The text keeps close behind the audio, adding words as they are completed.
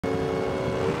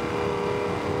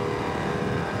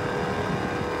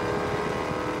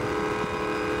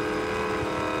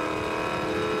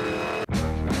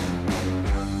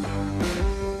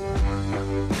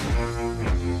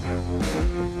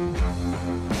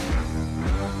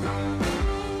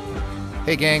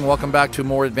Hey gang, welcome back to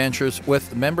more adventures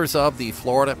with members of the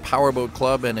Florida Powerboat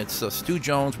Club, and it's Stu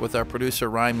Jones with our producer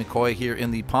Ryan McCoy here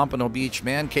in the Pompano Beach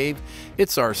Man Cave.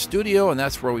 It's our studio, and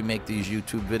that's where we make these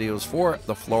YouTube videos for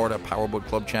the Florida Powerboat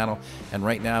Club channel. And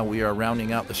right now we are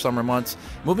rounding out the summer months,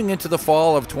 moving into the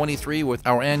fall of 23 with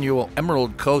our annual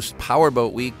Emerald Coast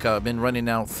Powerboat Week. Been running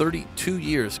now 32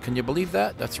 years. Can you believe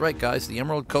that? That's right, guys. The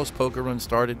Emerald Coast Poker Run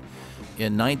started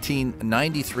in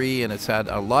 1993, and it's had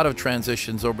a lot of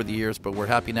transitions over the years, but we're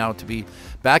happy now to be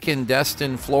back in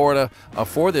Sandestin, Florida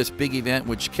for this big event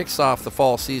which kicks off the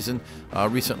fall season.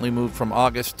 Recently moved from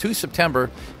August to September,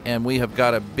 and we have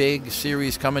got a big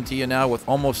series coming to you now with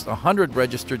almost 100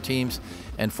 registered teams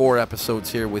and 4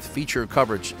 episodes here with feature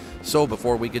coverage. So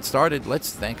before we get started,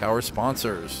 let's thank our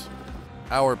sponsors.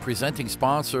 Our presenting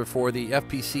sponsor for the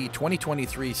FPC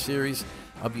 2023 series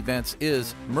of events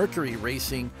is Mercury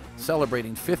Racing,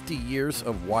 celebrating 50 years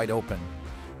of Wide Open.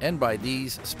 And by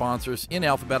these sponsors in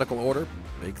alphabetical order: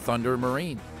 Big Thunder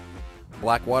Marine,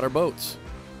 Blackwater Boats,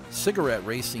 Cigarette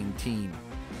Racing Team,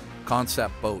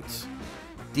 Concept Boats,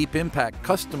 Deep Impact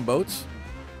Custom Boats,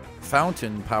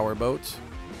 Fountain Power Boats,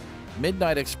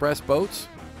 Midnight Express Boats,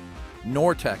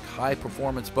 Nortec High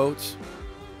Performance Boats,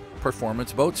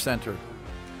 Performance Boat Center,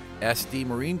 SD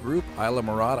Marine Group Isla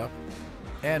Morada,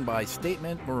 and by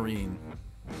Statement Marine.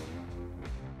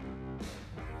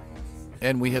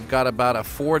 And we have got about a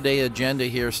 4-day agenda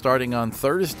here starting on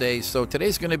Thursday. So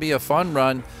today's going to be a fun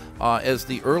run as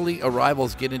the early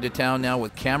arrivals get into town now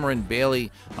with Cameron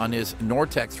Bailey on his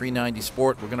Nortec 390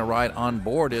 Sport. We're going to ride on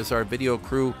board as our video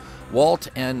crew, Walt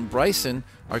and Bryson,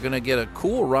 are going to get a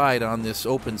cool ride on this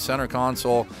open center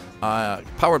console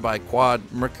powered by Quad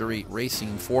Mercury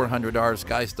Racing 400Rs.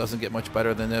 Guys, doesn't get much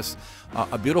better than this.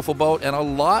 A beautiful boat, and a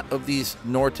lot of these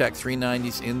Nortec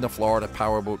 390s in the Florida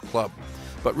Powerboat Club.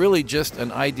 But really just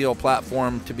an ideal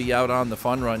platform to be out on the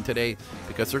fun run today,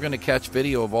 because they're going to catch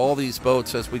video of all these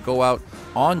boats as we go out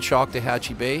on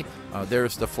Choctawhatchee Bay.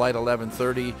 There's the Flight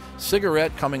 1130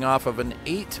 Cigarette coming off of an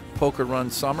 8 poker run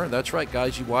summer. That's right,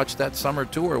 guys, you watched that summer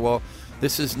tour. Well,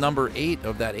 this is number 8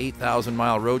 of that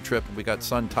 8,000-mile road trip. We got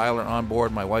son Tyler on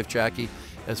board, my wife Jackie,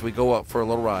 as we go up for a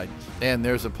little ride. And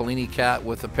there's a PILINI Cat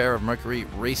with a pair of Mercury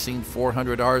Racing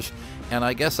 400Rs. And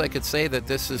I guess I could say that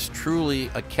this is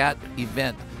truly a cat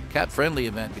event, cat-friendly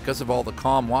event, because of all the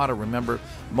calm water. Remember,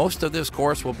 most of this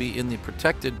course will be in the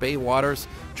protected bay waters,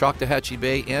 Choctawhatchee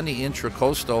Bay and the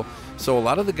intracoastal. So a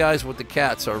lot of the guys with the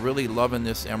cats are really loving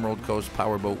this Emerald Coast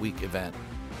Powerboat Week event.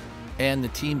 And the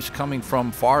teams coming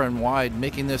from far and wide,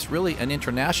 making this really an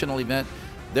international event.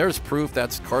 There's proof.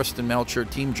 That's Karsten Melcher,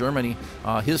 Team Germany.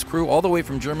 His crew all the way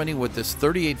from Germany with this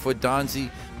 38-foot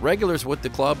DONZI. Regulars with the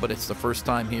club, but it's the first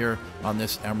time here on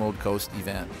this Emerald Coast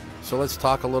event. So let's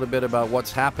talk a little bit about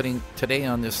what's happening today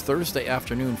on this Thursday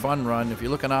afternoon fun run. If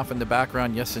you're looking off in the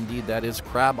background, yes indeed, that is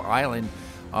Crab Island.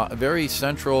 A very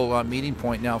central meeting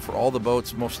point now for all the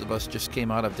boats. Most of us just came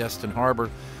out of Destin Harbor,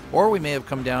 or we may have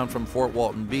come down from Fort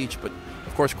Walton Beach, but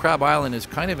of course Crab Island is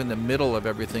kind of in the middle of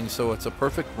everything, so it's a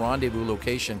perfect rendezvous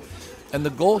location. And the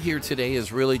goal here today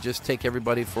is really just take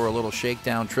everybody for a little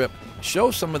shakedown trip,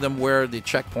 show some of them where the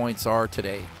checkpoints are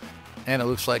today. And it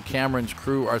looks like Cameron's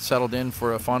crew are settled in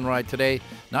for a fun ride today,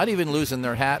 not even losing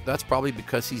their hat. That's probably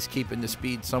because he's keeping the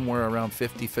speed somewhere around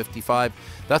 50, 55.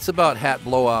 That's about hat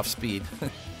blow-off speed.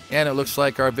 And it looks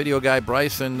like our video guy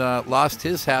Bryson lost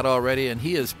his hat already, and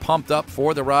he is pumped up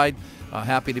for the ride.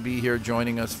 Happy to be here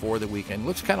joining us for the weekend.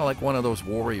 Looks kind of like one of those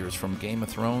warriors from Game of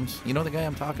Thrones. You know the guy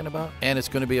I'm talking about? And it's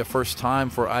going to be a first time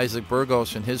for Isaac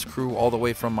Burgos and his crew all the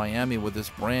way from Miami with this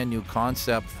brand new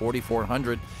Concept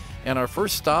 4400. And our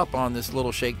first stop on this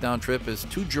little shakedown trip is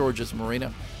to George's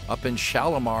Marina up in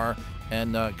Shalimar,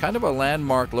 and kind of a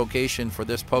landmark location for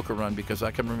this poker run, because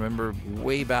I can remember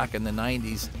way back in the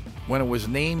 90s when it was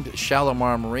named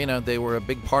Shalimar Marina. They were a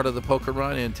big part of the poker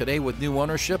run, and today with new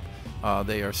ownership,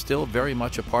 they are still very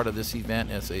much a part of this event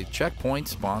as a checkpoint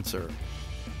sponsor.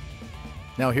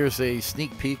 Now here's a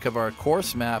sneak peek of our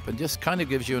course map, and just kind of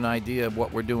gives you an idea of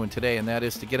what we're doing today, and that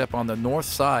is to get up on the north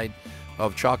side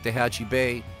of Choctawhatchee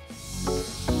Bay.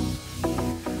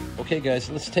 Okay guys,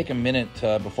 let's take a minute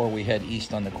before we head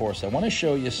east on the course. I want to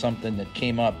show you something that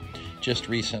came up just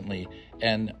recently,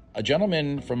 and a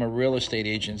gentleman from a real estate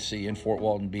agency in Fort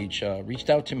Walton Beach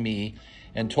reached out to me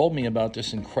and told me about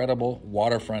this incredible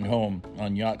waterfront home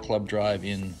on Yacht Club Drive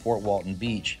in Fort Walton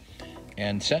Beach,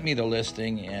 and sent me the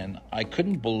listing. And I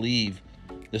couldn't believe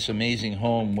this amazing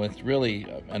home with really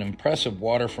an impressive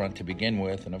waterfront to begin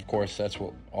with, and of course that's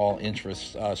what all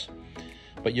interests us.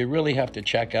 But you really have to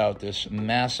check out this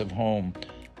massive home.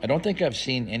 I don't think I've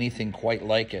seen anything quite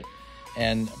like it.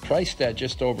 and priced at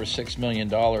just over $6 million.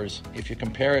 If you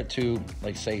compare it to,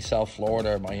 like, say, South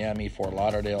Florida, Miami, Fort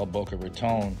Lauderdale, Boca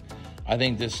Raton, I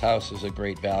think this house is a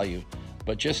great value.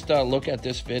 But just look at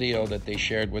this video that they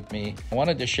shared with me. I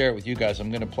wanted to share it with you guys. I'm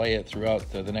going to play it throughout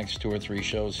the next 2 or 3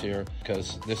 shows here,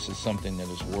 because this is something that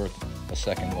is worth a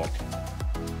second look.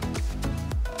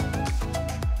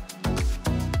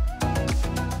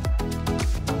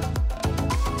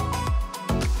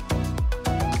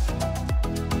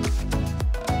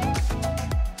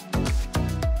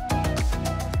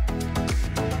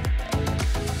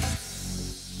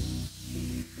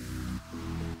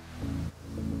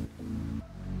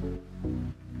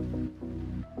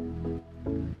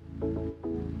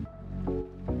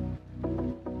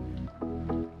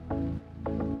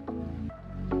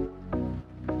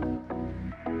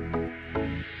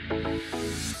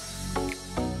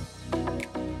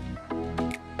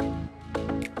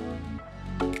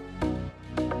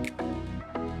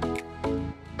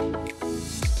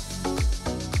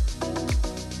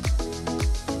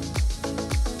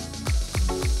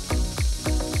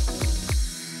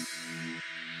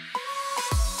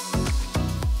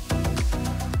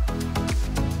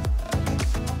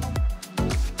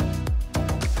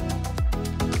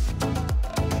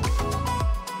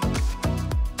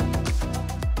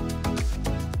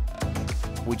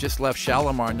 We just left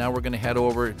Shalimar. Now we're going to head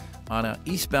over on an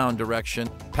eastbound direction,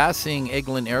 passing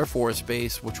Eglin Air Force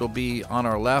Base, which will be on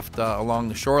our left along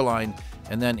the shoreline,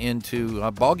 and then into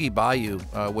Boggy Bayou,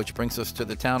 which brings us to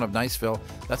the town of Niceville.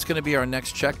 That's going to be our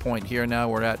next checkpoint here. Now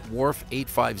we're at Wharf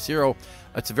 850.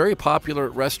 It's a very popular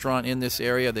restaurant in this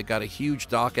area. They got a huge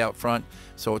dock out front,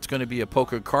 so it's going to be a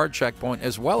poker card checkpoint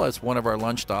as well as one of our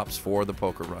lunch stops for the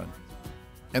poker run.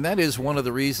 And that is one of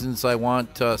the reasons I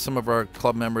want some of our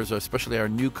club members, especially our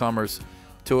newcomers,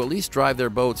 to at least drive their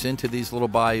boats into these little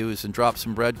bayous and drop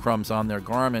some breadcrumbs on their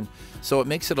Garmin, so it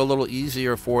makes it a little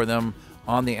easier for them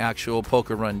on the actual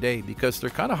poker run day, because they're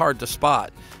kind of hard to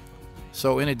spot.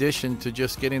 So in addition to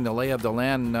just getting the lay of the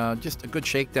land, just a good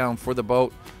shakedown for the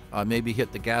boat, maybe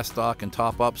hit the gas dock and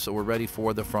top up so we're ready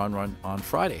for the fun run on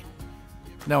Friday.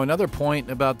 Now, another point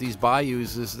about these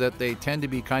bayous is that they tend to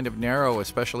be kind of narrow,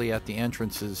 especially at the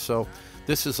entrances. So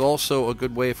this is also a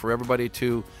good way for everybody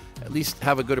to at least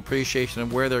have a good appreciation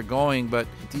of where they're going. But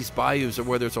these bayous are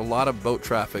where there's a lot of boat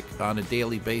traffic on a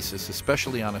daily basis,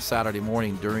 especially on a Saturday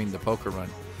morning during the poker run.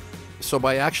 So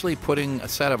by actually putting a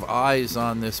set of eyes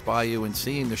on this bayou and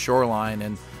seeing the shoreline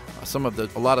and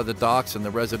a lot of the docks and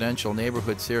the residential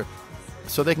neighborhoods here,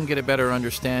 so they can get a better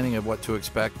understanding of what to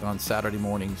expect on Saturday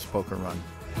morning's poker run.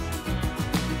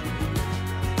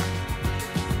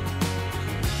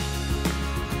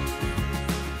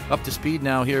 Up to speed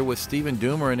now here with Stephen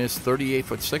Doomer and his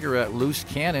 38-foot cigarette, Loose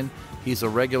Cannon. He's a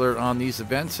regular on these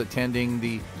events, attending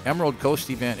the Emerald Coast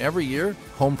event every year,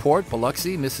 home port,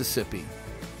 Biloxi, Mississippi.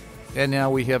 And now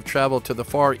we have traveled to the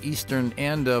far eastern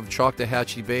end of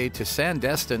Choctawhatchee Bay to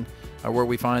Sandestin, where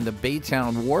we find the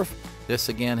Baytown Wharf. This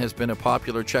again has been a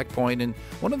popular checkpoint, and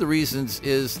one of the reasons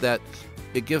is that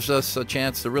it gives us a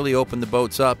chance to really open the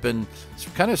boats up and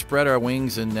kind of spread our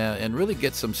wings and really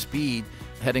get some speed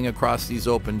heading across these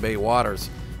open bay waters.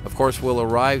 Of course, we'll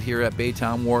arrive here at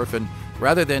Baytown Wharf, and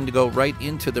rather than to go right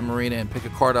into the marina and pick a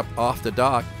cart up off the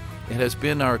dock, it has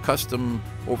been our custom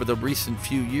over the recent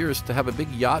few years to have a big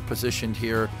yacht positioned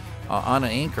here on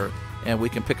an anchor, and we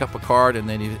can pick up a card and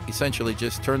then essentially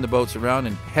just turn the boats around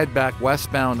and head back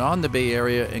westbound on the Bay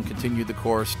Area and continue the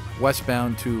course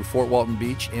westbound to Fort Walton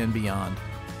Beach and beyond.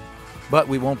 But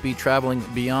we won't be traveling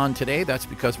beyond today. That's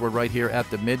because we're right here at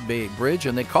the Mid-Bay Bridge,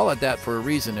 and they call it that for a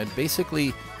reason. It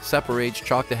basically separates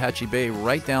Choctawhatchee Bay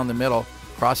right down the middle,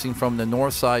 crossing from the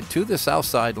north side to the south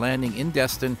side, landing in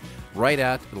Destin, right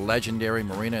at the legendary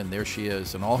marina, and there she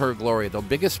is in all her glory. The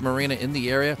biggest marina in the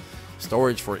area,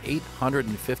 storage for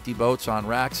 850 boats on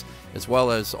racks, as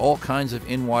well as all kinds of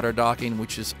in-water docking,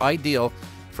 which is ideal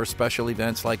for special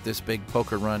events like this big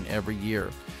poker run every year.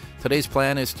 Today's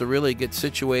plan is to really get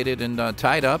situated and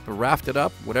tied up, rafted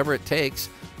up, whatever it takes.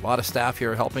 A lot of staff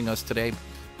here helping us today,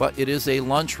 but it is a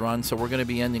lunch run, so we're going to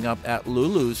be ending up at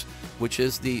Lulu's, which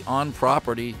is the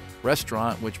on-property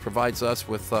restaurant, which provides us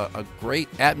with a great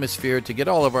atmosphere to get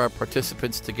all of our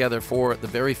participants together for the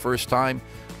very first time.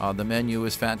 The menu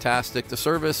is fantastic, the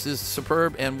service is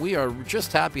superb, and we are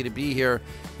just happy to be here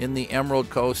in the Emerald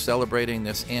Coast celebrating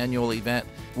this annual event,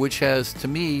 which has, to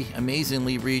me,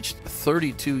 amazingly reached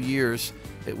 32 years.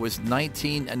 It was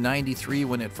 1993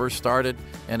 when it first started,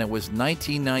 and it was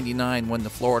 1999 when the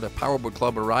Florida Powerboat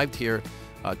Club arrived here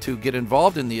to get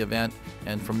involved in the event,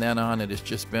 and from then on it has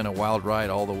just been a wild ride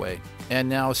all the way. And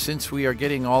now, since we are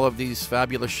getting all of these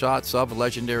fabulous shots of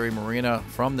Legendary Marina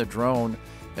from the drone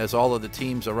as all of the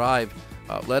teams arrive,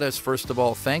 let us first of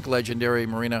all thank Legendary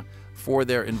Marina for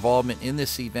their involvement in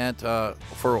this event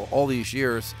for all these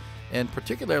years, and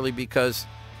particularly because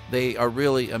they are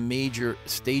really a major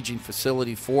staging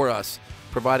facility for us,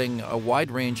 providing a wide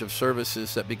range of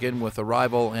services that begin with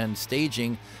arrival and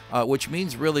staging, which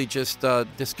means really just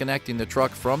disconnecting the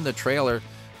truck from the trailer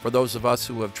for those of us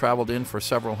who have traveled in for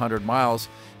several hundred miles,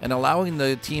 and allowing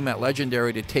the team at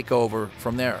Legendary to take over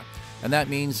from there. And that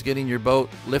means getting your boat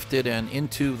lifted and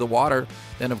into the water.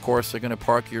 Then, of course, they're going to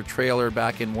park your trailer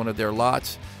back in one of their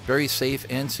lots, very safe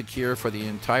and secure for the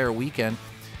entire weekend.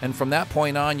 And from that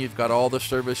point on, you've got all the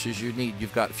services you need.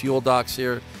 You've got fuel docks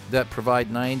here that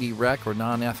provide 90 rec or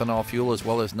non-ethanol fuel, as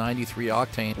well as 93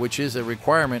 octane, which is a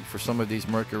requirement for some of these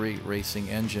Mercury racing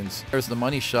engines. There's the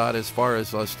money shot as far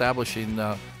as establishing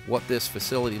what this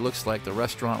facility looks like. The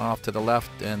restaurant off to the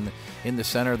left, and in the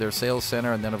center, their sales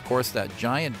center, and then of course that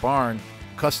giant barn,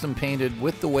 custom painted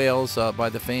with the whales by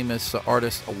the famous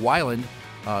artist Weiland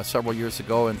several years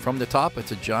ago. And from the top,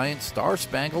 it's a giant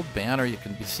star-spangled banner. You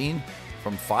can be seen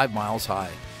from 5 miles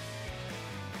high.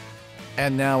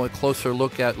 And now a closer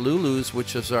look at Lulu's,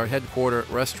 which is our headquarter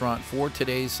restaurant for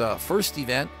today's first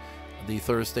event, the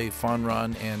Thursday Fun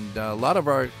Run. And a lot of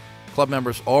our club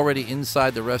members already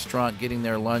inside the restaurant getting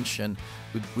their lunch. And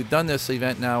we've done this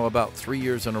event now about 3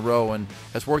 years in a row, and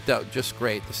has worked out just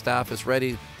great. The staff is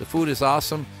ready, the food is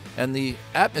awesome, and the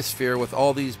atmosphere with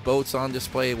all these boats on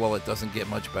display, well, it doesn't get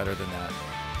much better than that.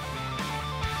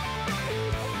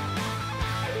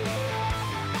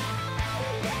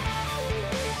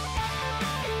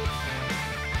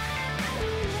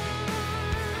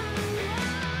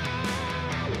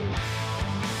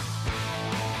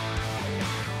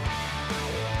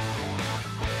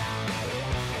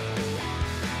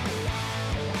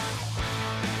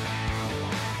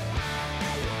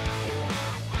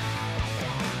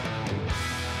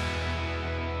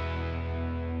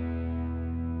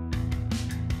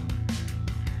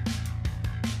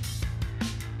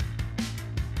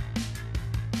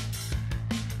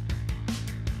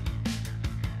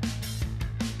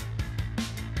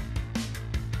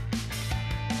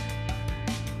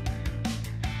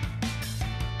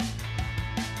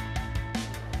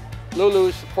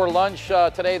 Lulu's for lunch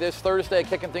today, this Thursday,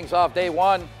 kicking things off day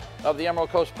one of the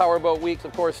Emerald Coast Powerboat Week.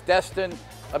 Of course, Destin,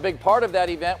 a big part of that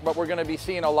event, but we're going to be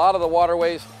seeing a lot of the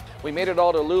waterways. We made it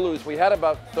all to Lulu's. We had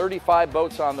about 35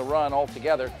 boats on the run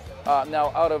altogether.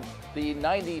 Now, out of the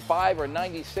 95 or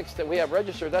 96 that we have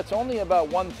registered, that's only about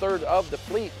 1/3 of the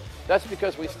fleet. That's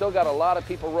because we still got a lot of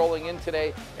people rolling in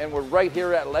today, and we're right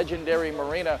here at Legendary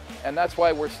Marina, and that's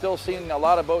why we're still seeing a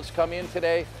lot of boats come in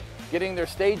today, getting their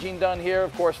staging done here.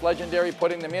 Of course, Legendary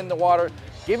putting them in the water,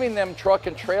 giving them truck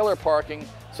and trailer parking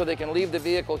so they can leave the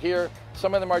vehicle here.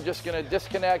 Some of them are just going to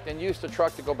disconnect and use the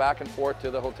truck to go back and forth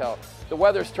to the hotel. The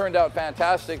weather's turned out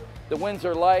fantastic. The winds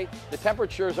are light. The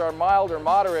temperatures are mild or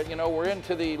moderate. You know, we're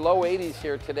into the low 80s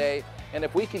here today. And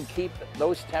if we can keep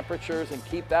those temperatures and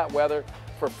keep that weather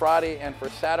for Friday and for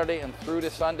Saturday and through to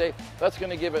Sunday, that's going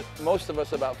to give it, most of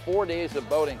us, about 4 days of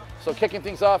boating. So kicking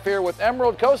things off here with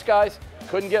Emerald Coast, guys.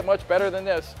 Couldn't get much better than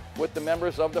this with the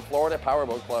members of the Florida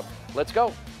Powerboat Club. Let's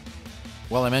go.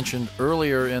 Well, I mentioned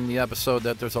earlier in the episode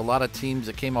that there's a lot of teams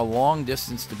that came a long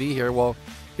distance to be here. Well,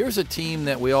 here's a team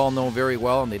that we all know very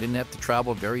well, and they didn't have to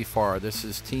travel very far. This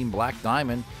is Team Black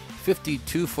Diamond,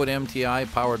 52-foot MTI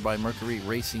powered by Mercury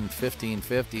Racing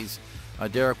 1550s.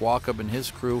 Derek Walkup and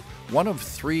his crew, one of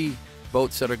 3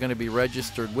 boats that are going to be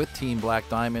registered with Team Black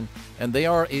Diamond, and they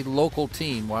are a local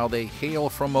team. While they hail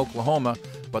from Oklahoma,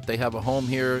 but they have a home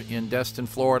here in Destin,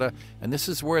 Florida, and this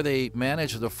is where they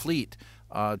manage the fleet.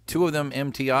 2 of them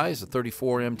MTIs, the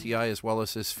 34 MTI as well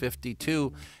as this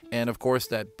 52, and of course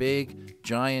that big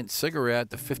giant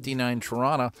cigarette, the 59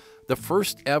 Tirana, the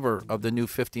first ever of the new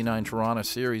 59 Tirana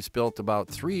series, built about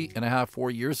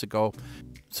 3.5–4 years ago.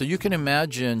 So you can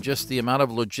imagine just the amount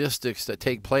of logistics that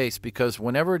take place, because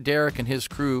whenever Derek and his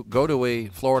crew go to a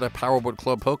Florida Powerboat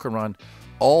Club poker run,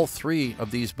 all 3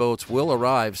 of these boats will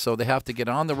arrive. So they have to get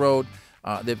on the road.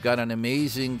 They've got an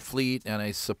amazing fleet and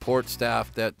a support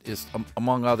staff that is,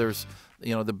 among others,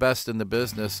 you know, the best in the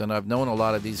business. And I've known a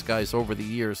lot of these guys over the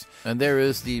years. And there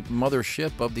is the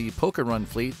mothership of the poker run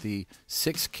fleet, the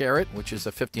 6 CARAT, which is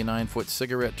a 59-foot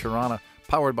cigarette Tirana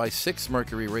powered by 6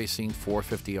 Mercury Racing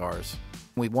 450Rs.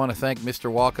 We want to thank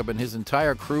Mr. Walkup and his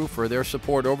entire crew for their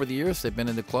support over the years. They've been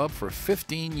in the club for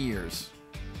 15 years.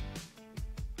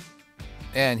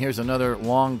 And here's another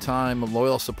long-time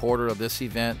loyal supporter of this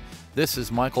event, This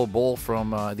is Michael Bull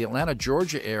from the Atlanta,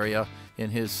 Georgia area in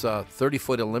his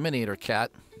 30-foot Eliminator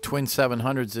cat. Twin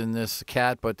 700s in this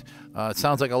cat, but it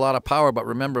sounds like a lot of power. But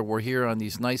remember, we're here on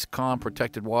these nice, calm,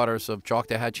 protected waters of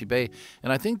Choctawhatchee Bay,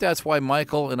 and I think that's why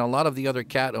Michael and a lot of the other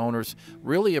cat owners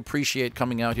really appreciate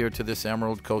coming out here to this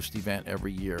Emerald Coast event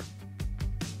every year.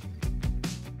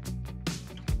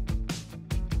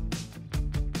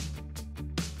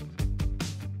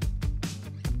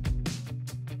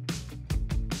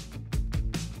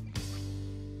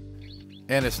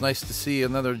 And it's nice to see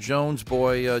another Jones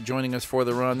boy joining us for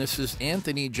the run. This is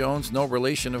Anthony Jones, no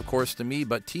relation, of course, to me,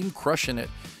 but Team Crushing It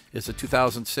is a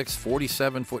 2006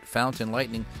 47-foot Fountain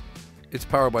Lightning. It's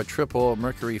powered by triple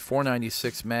Mercury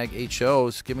 496 Mag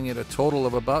HOs, giving it a total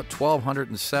of about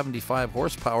 1,275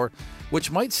 horsepower,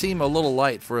 which might seem a little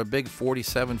light for a big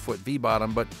 47-foot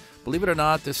V-bottom, but believe it or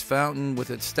not, this Fountain with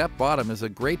its step bottom is a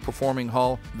great performing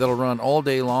hull that'll run all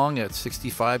day long at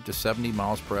 65 to 70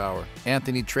 miles per hour.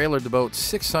 Anthony trailered the boat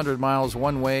 600 miles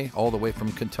one way, all the way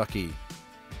from Kentucky.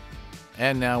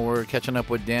 And now we're catching up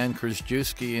with Dan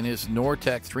Krzyzewski in his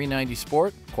Nortec 390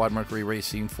 Sport, Quad Mercury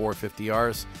Racing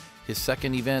 450Rs. His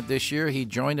second event this year, he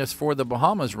joined us for the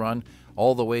Bahamas run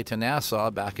all the way to Nassau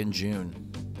back in June.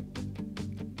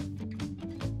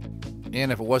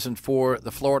 And if it wasn't for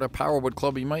the Florida Powerboat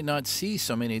Club, you might not see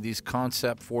so many of these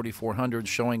Concept 4400s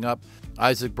showing up.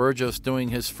 Isaac Burgos doing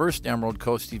his first Emerald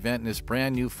Coast event in his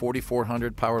brand new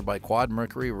 4400 powered by Quad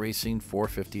Mercury Racing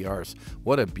 450Rs.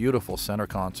 What a beautiful center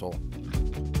console.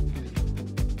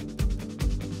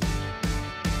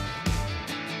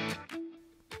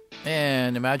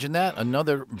 And imagine that,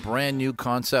 another brand new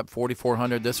Concept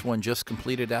 4400. This one just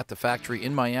completed at the factory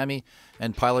in Miami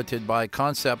and piloted by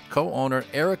Concept co-owner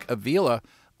Eric Avila,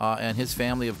 and his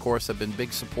family, of course, have been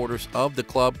big supporters of the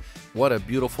club. What a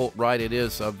beautiful ride it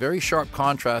is. A very sharp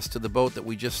contrast to the boat that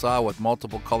we just saw with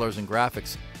multiple colors and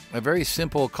graphics. A very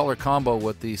simple color combo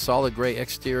with the solid gray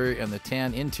exterior and the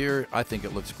tan interior. I think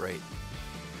it looks great.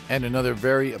 And another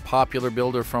very popular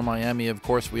builder from Miami, of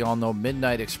course, we all know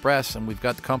Midnight Express, and we've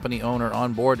got the company owner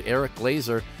on board, Eric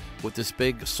Glazer, with this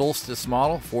big Solstice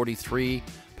model, 43,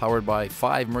 powered by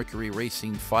 5 Mercury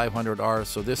Racing 500Rs.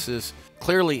 So this is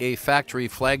clearly a factory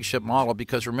flagship model,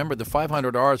 because remember, the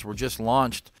 500Rs were just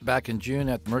launched back in June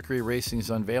at Mercury Racing's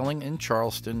unveiling in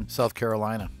Charleston, South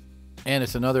Carolina. And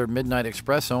it's another Midnight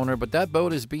Express owner, but that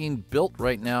boat is being built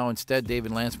right now. Instead,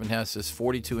 David Landsman has this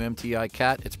 42 MTI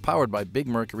Cat. It's powered by Big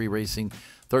Mercury Racing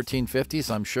 1350s.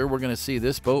 I'm sure we're going to see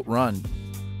this boat run.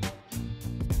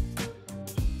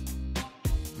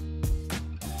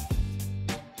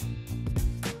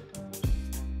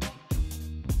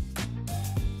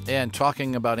 And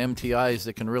talking about MTIs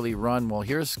that can really run, well,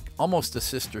 here's almost a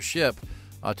sister ship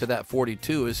to that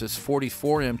 42 is this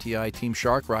 44 MTI Team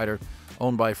Shark Rider,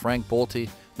 owned by Frank Bolte.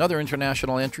 Another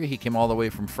international entry. He came all the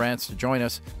way from France to join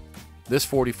us. This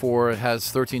 44 has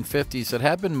 1350s that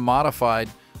have been modified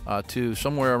to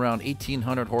somewhere around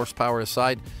 1,800 horsepower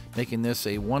aside, making this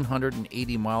a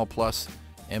 180 mile plus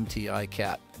MTI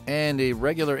Cat, and a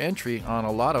regular entry on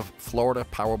a lot of Florida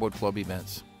Powerboat Club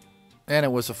events. And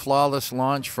it was a flawless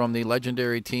launch from the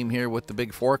legendary team here with the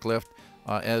big forklift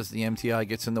as the MTI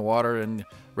gets in the water and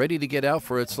ready to get out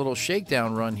for its little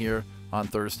shakedown run here on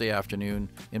Thursday afternoon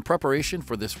in preparation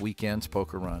for this weekend's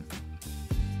poker run.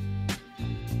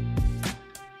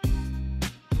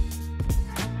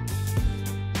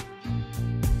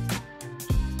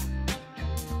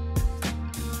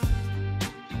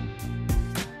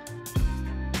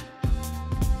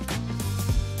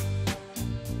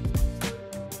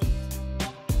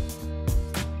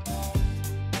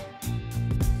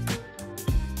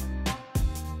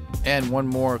 And one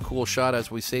more cool shot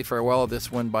as we say farewell,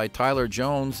 this one by Tyler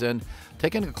Jones, and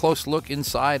taking a close look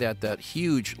inside at that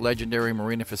huge Legendary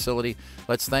Marina facility.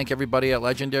 Let's thank everybody at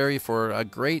Legendary for a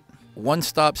great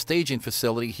one-stop staging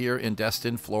facility here in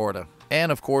Destin, Florida.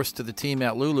 And of course to the team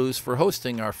at Lulu's for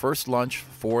hosting our first lunch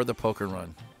for the poker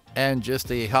run. And just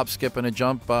a hop, skip, and a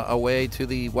jump away to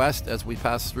the west as we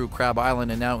pass through Crab Island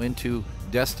and now into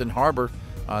Destin Harbor.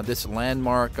 This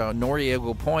landmark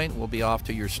Noriego Point will be off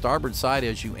to your starboard side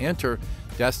as you enter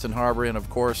Destin Harbor, and of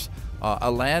course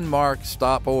a landmark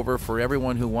stopover for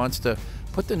everyone who wants to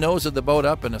put the nose of the boat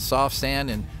up in a soft sand.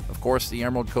 And of course the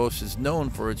Emerald Coast is known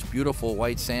for its beautiful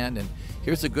white sand, and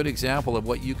here's a good example of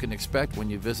what you can expect when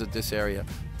you visit this area.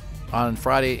 On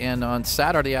Friday and on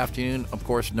Saturday afternoon, of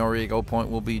course, Noriego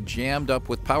Point will be jammed up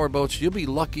with powerboats. You'll be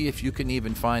lucky if you can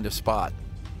even find a spot.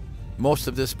 Most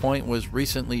of this point was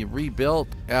recently rebuilt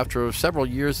after several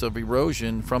years of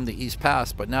erosion from the East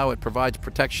Pass, but now it provides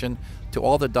protection to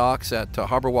all the docks at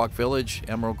Harbor Walk Village,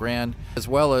 Emerald Grand, as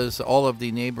well as all of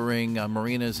the neighboring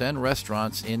marinas and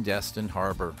restaurants in Destin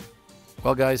Harbor.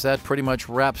 Well, guys, that pretty much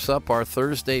wraps up our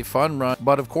Thursday fun run.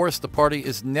 But, of course, the party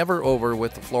is never over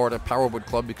with the Florida Powerboat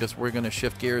Club, because we're going to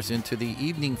shift gears into the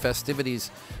evening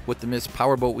festivities with the Miss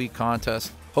Powerboat Week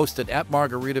contest, hosted at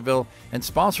Margaritaville and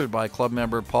sponsored by club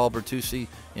member Paul Bertucci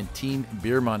and Team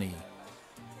Beer Money.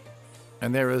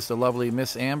 And there is the lovely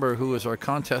Miss Amber, who is our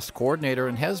contest coordinator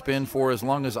and has been for as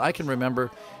long as I can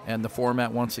remember. And the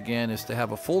format, once again, is to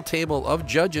have a full table of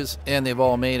judges, and they've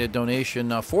all made a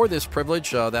donation for this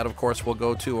privilege. That, of course, will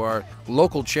go to our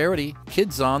local charity,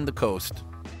 Kids on the Coast.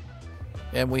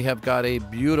 And we have got a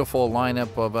beautiful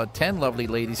lineup of 10 lovely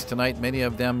ladies tonight. Many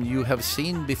of them you have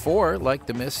seen before, like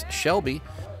the Miss Shelby.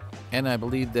 And I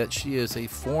believe that she is a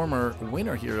former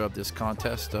winner here of this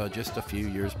contest just a few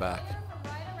years back.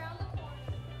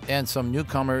 And some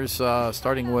newcomers,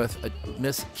 starting with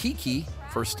Miss Kiki,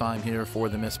 first time here for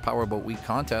the Miss Powerboat Week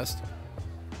contest.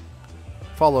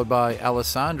 Followed by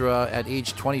Alessandra at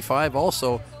age 25,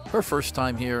 also her first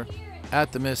time here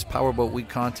at the Miss Powerboat Week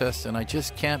contest. And I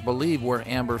just can't believe where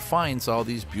Amber finds all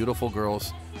these beautiful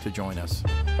girls to join us.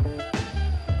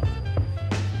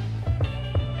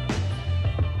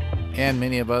 And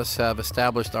many of us have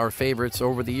established our favorites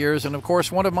over the years. And of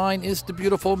course, one of mine is the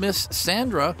beautiful Miss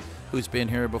Sandra, who's been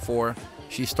here before.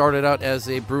 She started out as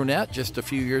a brunette just a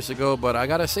few years ago, but I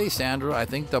gotta say, Sandra, I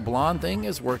think the blonde thing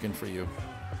is working for you.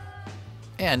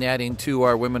 And adding to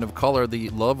our women of color, the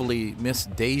lovely Miss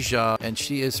Deja, and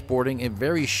she is sporting a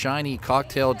very shiny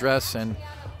cocktail dress, and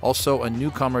also a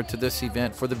newcomer to this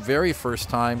event for the very first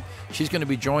time. She's going to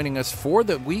be joining us for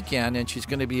the weekend, and she's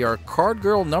going to be our card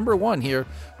girl #1 here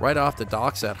right off the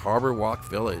docks at Harbor Walk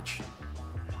Village.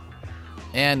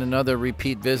 And another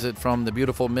repeat visit from the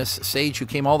beautiful Miss Sage, who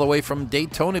came all the way from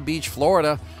Daytona Beach,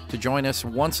 Florida, to join us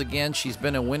once again. She's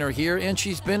been a winner here, and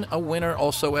she's been a winner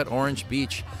also at Orange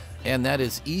Beach, and that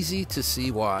is easy to see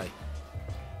why.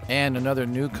 And another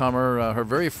newcomer, her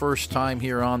very first time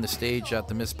here on the stage at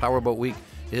the Miss Powerboat Week,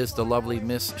 is the lovely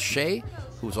Miss Shea,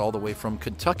 who's all the way from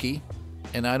Kentucky.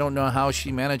 And I don't know how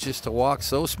she manages to walk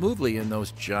so smoothly in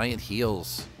those giant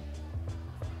heels.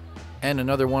 And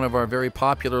another one of our very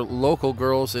popular local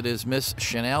girls, it is Miss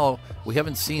Chanel. We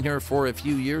haven't seen her for a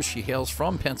few years. She hails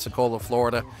from Pensacola,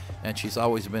 Florida, and she's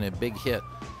always been a big hit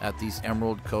at these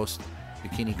Emerald Coast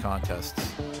bikini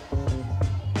contests.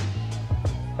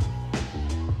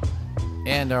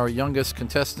 And our youngest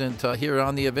contestant here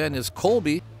on the event is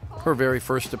Colby. Her very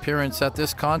first appearance at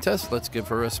this contest. Let's give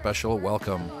her a special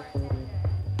welcome.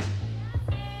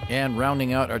 And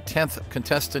rounding out our 10th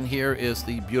contestant here is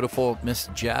the beautiful Miss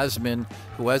Jasmine,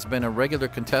 who has been a regular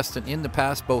contestant in the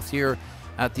past, both here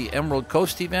at the Emerald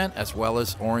Coast event as well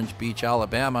as Orange Beach,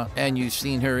 Alabama. And you've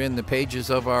seen her in the pages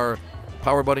of our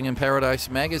Powerboating in Paradise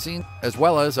magazine, as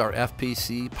well as our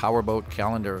FPC Powerboat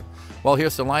calendar. Well,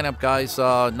 here's the lineup, guys,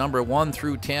 number 1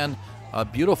 through 10. A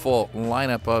beautiful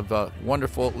lineup of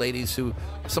wonderful ladies, who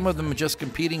some of them are just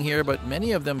competing here, but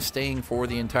many of them staying for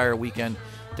the entire weekend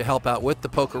to help out with the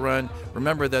poker run.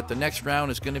 Remember that the next round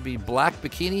is going to be black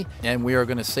bikini, and we are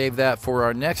going to save that for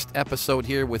our next episode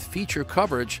here with feature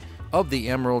coverage of the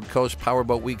Emerald Coast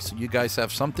Powerboat Week, so you guys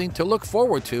have something to look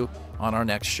forward to on our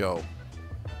next show.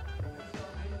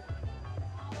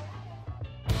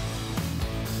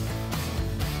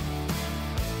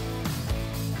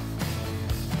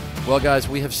 Well, guys,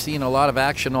 we have seen a lot of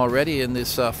action already in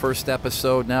this first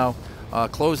episode. Now,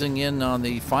 closing in on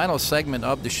the final segment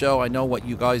of the show, I know what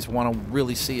you guys want to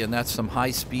really see, and that's some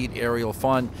high-speed aerial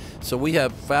fun. So we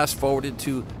have fast-forwarded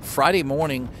to Friday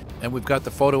morning, and we've got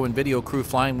the photo and video crew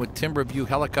flying with Timberview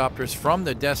helicopters from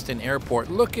the Destin Airport.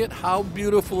 Look at how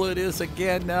beautiful it is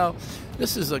again now.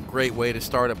 This is a great way to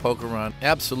start a poker run.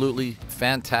 Absolutely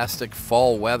fantastic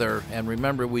fall weather. And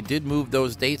remember, we did move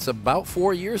those dates about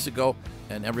 4 years ago,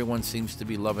 and everyone seems to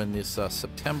be loving this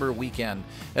September weekend.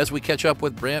 As we catch up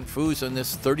with Brant FUHS on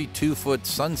this 32-foot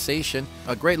SUNSATION,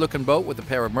 a great-looking boat with a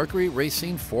pair of Mercury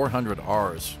Racing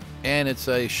 400Rs. And it's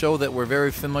a show that we're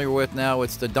very familiar with now.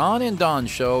 It's the Don and Don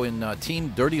show in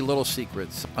Team Dirty Little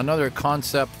Secrets. Another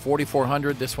Concept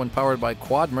 4400, this one powered by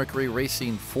Quad Mercury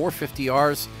Racing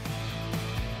 450Rs.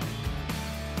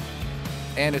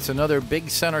 And it's another big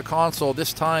center console,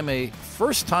 this time a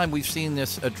first time we've seen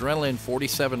this Adrenaline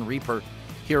 47 Reaper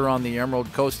here on the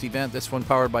Emerald Coast event. This one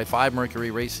powered by 5 Mercury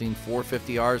Racing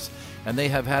 450Rs, and they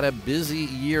have had a busy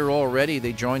year already.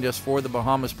 They joined us for the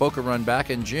Bahamas Poker Run back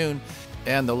in June,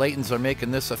 and the Laytons are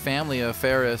making this a family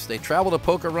affair as they travel to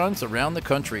poker runs around the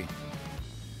country.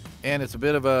 And it's a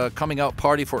bit of a coming out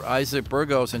party for Isaac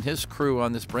Burgos and his crew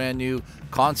on this brand new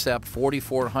Concept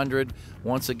 4400.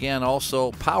 Once again,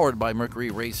 also powered by Mercury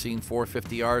Racing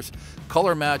 450Rs.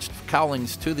 Color matched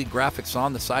cowlings to the graphics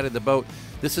on the side of the boat.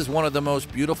 This is one of the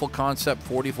most beautiful Concept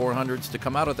 4400s to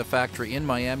come out of the factory in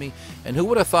Miami. And who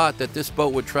would have thought that this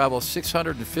boat would travel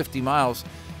 650 miles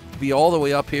to be all the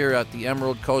way up here at the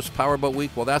Emerald Coast Powerboat Week?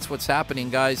 Well, that's what's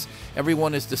happening, guys.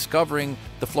 Everyone is discovering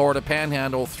the Florida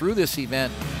Panhandle through this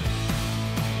event.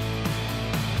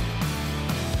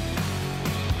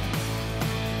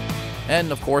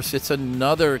 And of course, it's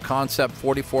another Concept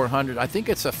 4400. I think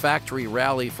it's a factory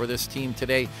rally for this team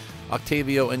today.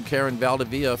 Octavio and Karen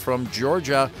Valdivia from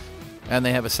Georgia, and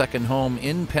they have a second home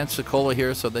in Pensacola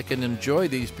here so they can enjoy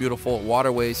these beautiful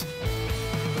waterways.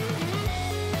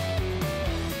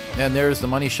 And there's the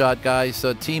money shot, guys.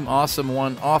 Team Awesome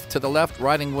one off to the left,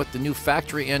 riding with the new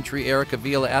factory entry, Eric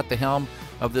Avila at the helm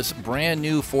of this brand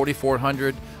new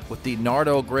 4400 with the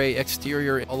Nardo gray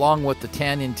exterior along with the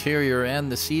tan interior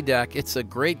and the sea deck. It's a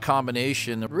great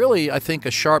combination. Really, I think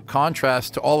a sharp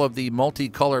contrast to all of the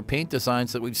multicolor paint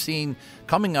designs that we've seen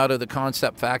coming out of the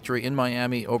Concept factory in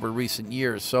Miami over recent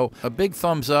years. So a big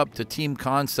thumbs up to Team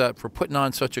Concept for putting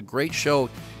on such a great show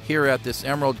here at this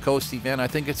Emerald Coast event. I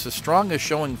think it's the strongest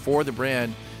showing for the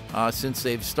brand since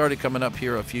they've started coming up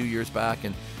here a few years back.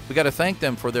 And we got to thank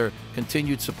them for their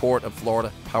continued support of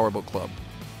Florida Powerboat Club.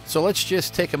 So let's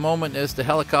just take a moment as the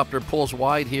helicopter pulls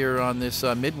wide here on this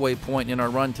midway point in our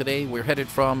run today. We're headed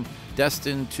from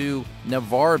Sandestin to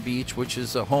Navarre Beach, which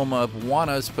is a home of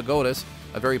Juana's Pagodas,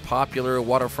 a very popular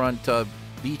waterfront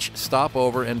beach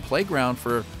stopover and playground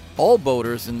for all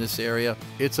boaters in this area.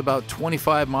 It's about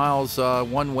 25 miles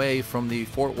one way from the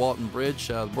Fort Walton Bridge,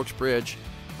 Brooks Bridge,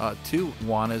 to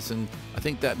Juana's, and I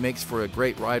think that makes for a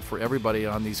great ride for everybody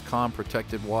on these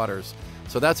calm-protected waters.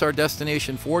 So that's our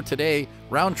destination for today.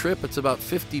 Round trip, it's about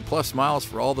 50 plus miles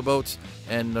for all the boats,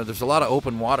 and there's a lot of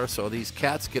open water, so these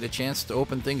cats get a chance to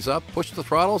open things up, push the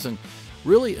throttles, and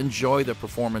really enjoy the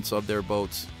performance of their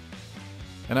boats.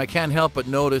 And I can't help but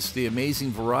notice the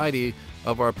amazing variety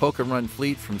of our Poke and Run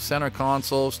fleet, from center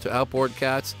consoles to outboard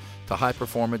cats to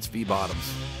high-performance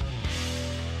V-bottoms.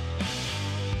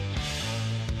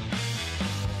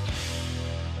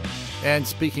 And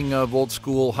speaking of old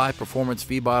school high performance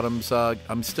V-bottoms,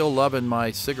 I'm still loving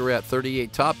my Cigarette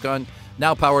 38 Top Gun,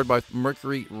 now powered by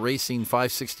Mercury Racing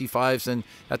 565s. And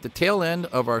at the tail end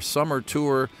of our summer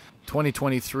tour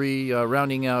 2023,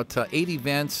 rounding out 8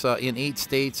 events in 8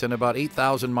 states and about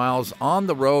 8,000 miles on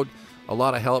the road. A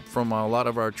lot of help from a lot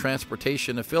of our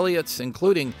transportation affiliates,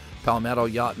 including Palmetto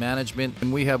Yacht Management,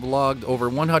 and we have logged over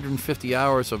 150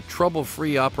 hours of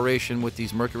trouble-free operation with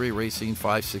these Mercury Racing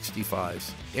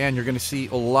 565s. And you're going to see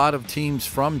a lot of teams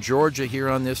from Georgia here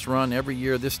on this run every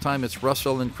year. This time it's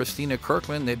Russell and Christina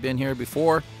Kirkland. They've been here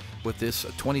before with this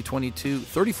 2022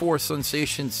 34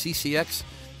 Sensation CCX.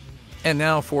 And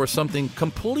now for something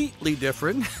completely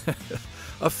different,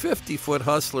 a 50-foot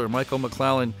Hustler, Michael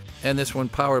McClellan, and this one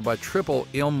powered by triple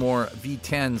Ilmor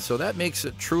V10. So that makes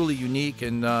it truly unique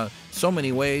in so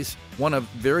many ways. One of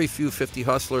very few 50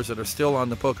 Hustlers that are still on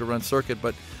the Poke and Run circuit,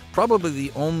 but probably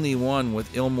the only one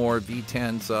with Ilmor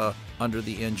V10s under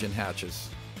the engine hatches.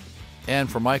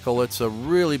 And for Michael, it's a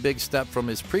really big step from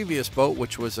his previous boat,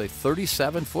 which was a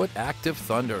 37-foot Active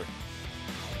Thunder.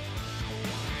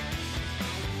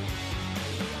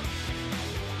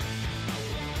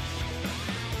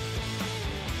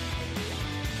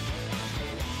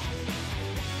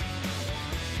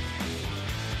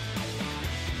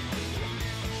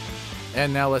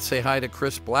 And now let's say hi to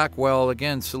Chris Blackwell,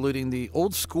 again saluting the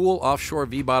old school offshore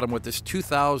V-bottom with this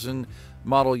 2000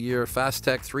 model year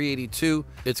Fastech 382.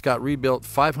 It's got rebuilt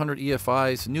 500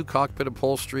 EFIs, new cockpit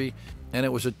upholstery, and it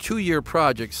was a 2-year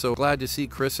project. So glad to see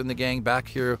Chris and the gang back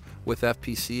here with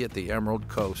FPC at the Emerald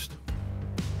Coast.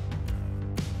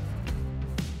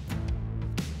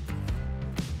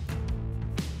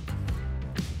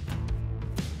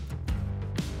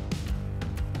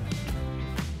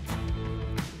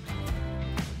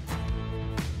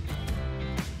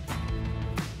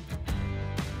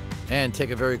 And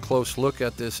take a very close look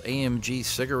at this AMG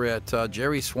Cigarette.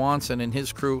 Jerry Swanson and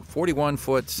his crew,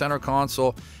 41-foot center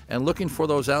console, and looking for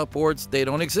those outboards, they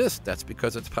don't exist. That's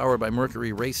because it's powered by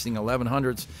Mercury Racing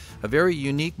 1100s, a very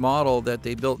unique model that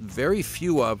they built very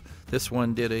few of. This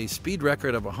one did a speed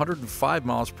record of 105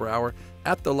 miles per hour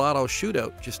at the Lotto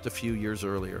Shootout just a few years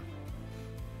earlier.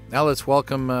 Now let's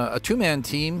welcome a two-man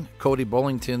team, Cody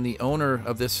Bullington, the owner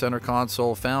of this center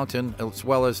console fountain, as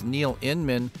well as Neil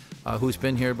Inman, who's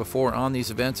been here before on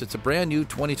these events. It's a brand new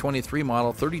 2023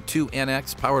 model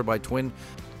 32NX powered by twin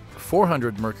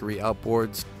 400 Mercury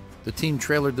outboards. The team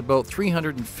trailered the boat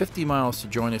 350 miles to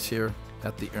join us here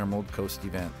at the Emerald Coast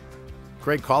event.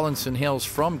 Greg Collinson hails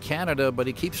from Canada, but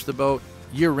he keeps the boat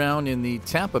year-round in the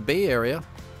Tampa Bay area.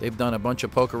 They've done a bunch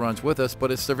of poker runs with us,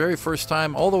 but it's their very first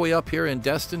time all the way up here in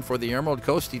Destin for the Emerald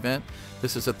Coast event.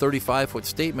 This is a 35-foot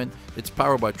statement. It's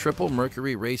powered by Triple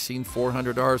Mercury Racing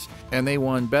 400Rs, and they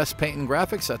won Best Paint and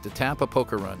Graphics at the Tampa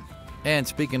Poker Run. And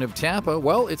speaking of Tampa,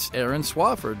 well, it's Aaron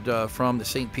Swafford from the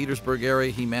St. Petersburg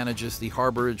area. He manages the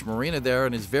Harborage Marina there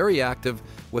and is very active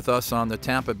with us on the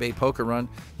Tampa Bay Poker Run.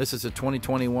 This is a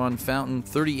 2021 Fountain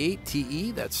 38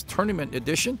 TE, that's Tournament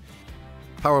Edition,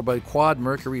 powered by Quad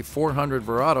Mercury 400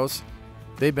 Verados.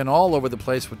 They've been all over the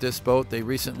place with this boat. They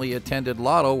recently attended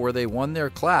Lotto, where they won their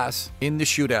class in the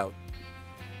shootout.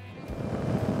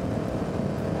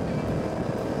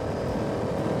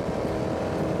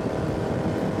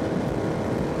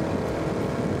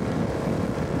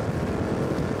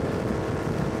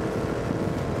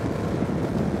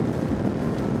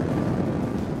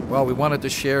 Well, we wanted to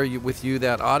share with you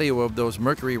that audio of those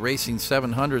Mercury Racing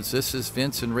 700s. This is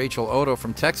Vince and Rachel Otto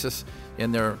from Texas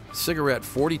in their Cigarette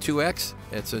 42X.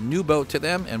 It's a new boat to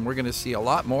them, and we're going to see a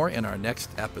lot more in our next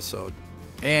episode.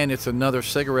 And it's another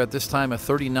cigarette, this time a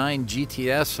 39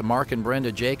 GTS, Mark and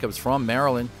Brenda Jacobs from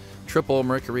Maryland. Triple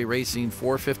Mercury Racing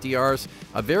 450Rs,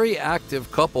 a very active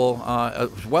couple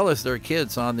as well as their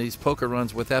kids on these poker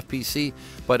runs with FPC,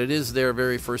 but it is their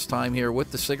very first time here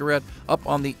with the cigarette up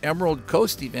on the Emerald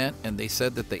Coast event, and they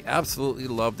said that they absolutely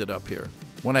loved it up here.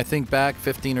 When I think back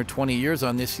 15 or 20 years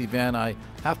on this event, I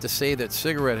have to say that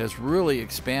Cigarette has really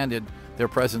expanded their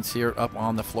presence here up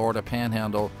on the Florida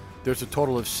Panhandle. There's a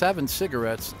total of 7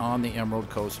 cigarettes on the Emerald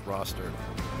Coast roster.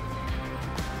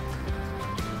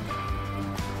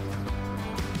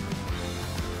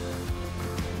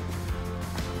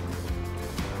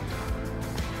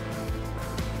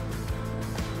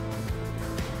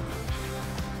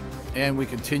 And we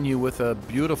continue with a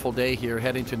beautiful day here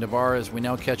heading to Navarre as we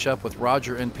now catch up with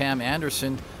Roger and Pam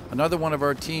Anderson, another one of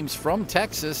our teams from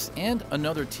Texas and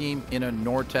another team in a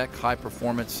Nortec High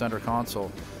Performance Center console.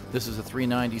 This is a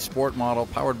 390 Sport model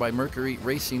powered by Mercury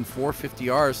Racing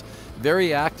 450Rs.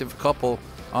 Very active couple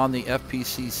on the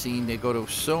FPC scene. They go to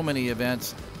so many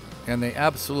events and they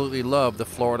absolutely love the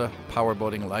Florida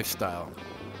powerboating lifestyle.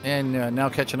 And now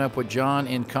catching up with John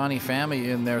and Connie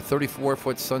Family in their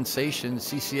 34-foot Sensation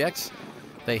CCX.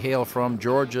 They hail from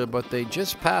Georgia, but they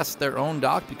just passed their own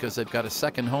dock because they've got a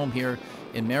second home here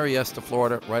in Marietta,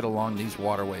 Florida, right along these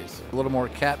waterways. A little more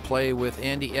cat play with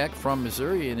Andy Eck from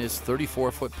Missouri in his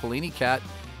 34-foot PILINI cat.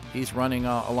 He's running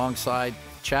alongside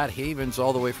Chad Havens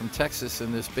all the way from Texas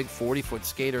in this big 40-foot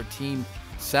skater Team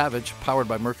Savage, powered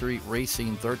by Mercury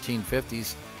Racing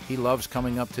 1350s. He loves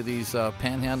coming up to these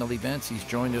Panhandle events. He's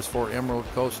joined us for Emerald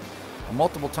Coast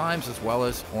multiple times, as well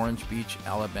as Orange Beach,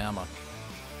 Alabama.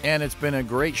 And it's been a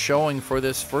great showing for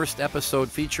this first episode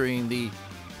featuring the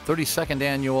 32nd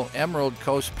annual Emerald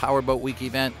Coast Powerboat Week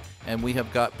event. And we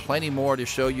have got plenty more to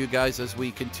show you guys as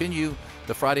we continue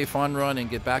the Friday Fun Run and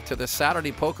get back to the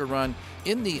Saturday Poker Run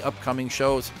in the upcoming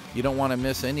shows. You don't want to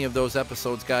miss any of those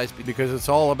episodes, guys, because it's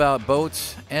all about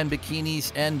boats and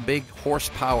bikinis and big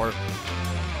horsepower.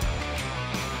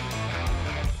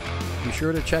 Be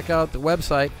sure to check out the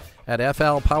website at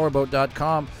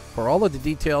flpowerboat.com for all of the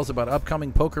details about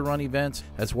upcoming poker run events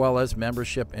as well as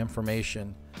membership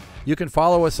information. You can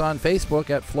follow us on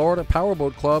Facebook at Florida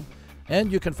Powerboat Club,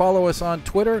 and you can follow us on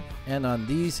Twitter and on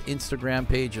these Instagram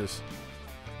pages.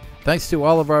 Thanks to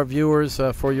all of our viewers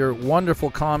for your wonderful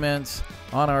comments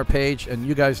on our page, and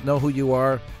you guys know who you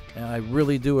are, and I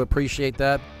really do appreciate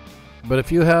that. But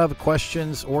if you have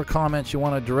questions or comments you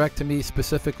want to direct to me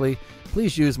specifically,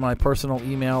 please use my personal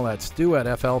email at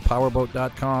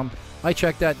stu@flpowerboat.com. I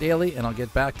check that daily, and I'll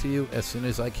get back to you as soon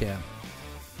as I can.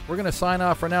 We're going to sign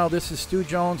off for now. This is Stu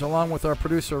Jones along with our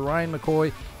producer Ryan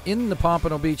McCoy in the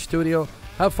Pompano Beach studio.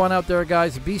 Have fun out there,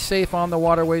 guys. Be safe on the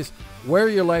waterways. Wear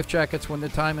your life jackets when the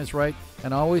time is right,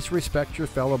 and always respect your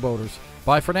fellow boaters.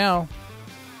 Bye for now.